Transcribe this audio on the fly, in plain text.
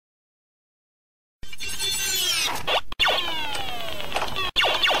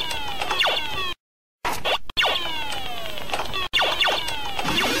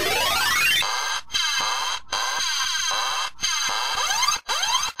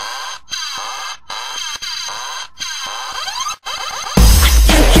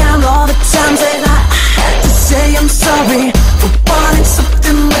sorry for wanting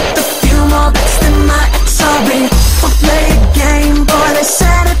something with a few more bets than my ex-sorry. We'll play a game, boy, they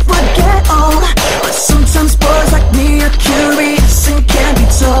said it would get old, but sometimes boys like me are curious and can't be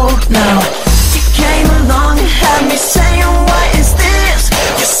told. Now you came along and had me saying, what is this?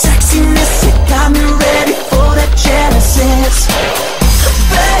 Your sexiness, it got me ready for that Genesis.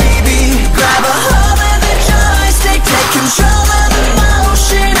 Baby, grab a hold of the joystick, take control of the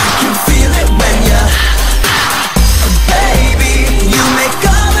motion. I can feel it when you, baby, you make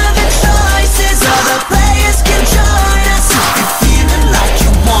all of the choices. Other players can join us if you're feeling like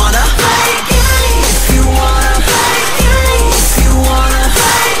you wanna play games. If you wanna play games. If you wanna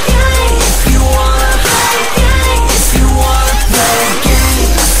play games. If you wanna play games. If you wanna play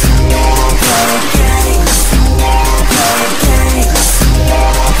games. Play games. Play games.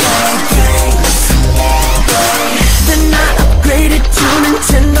 Play games. Then I upgraded to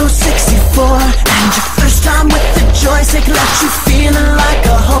Nintendo 64, and your first time with the joystick left you feeling like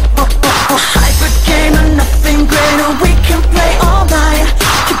a hyper gamer, nothing greater, we can play all night.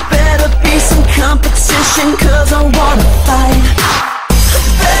 You better be some competition, cause I wanna fight.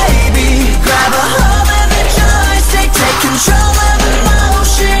 Baby, grab a hold of the joystick, take control of the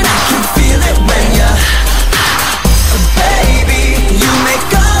motion. I can feel it when you, baby, you make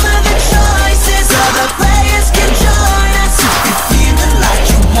all of the choices. Other players can join us if you're feeling like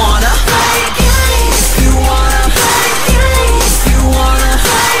you wanna play games. If you wanna play games. If you wanna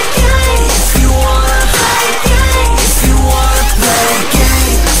play games. If you wanna play games. If you wanna play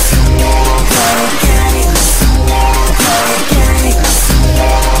games. Play games. Play games.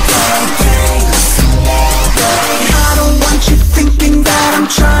 Play games. I don't want you thinking that I'm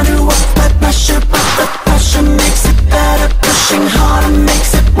trying to apply pressure, but the pressure makes it better. Pushing harder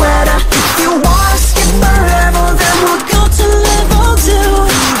makes it wetter. If you wanna skip the level, then we'll go to level 2.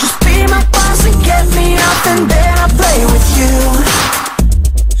 You just be my boss and get me up, and then I'll play with you.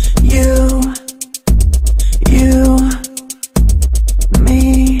 You, me.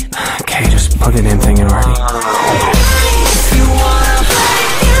 Okay, just plug it in thing already.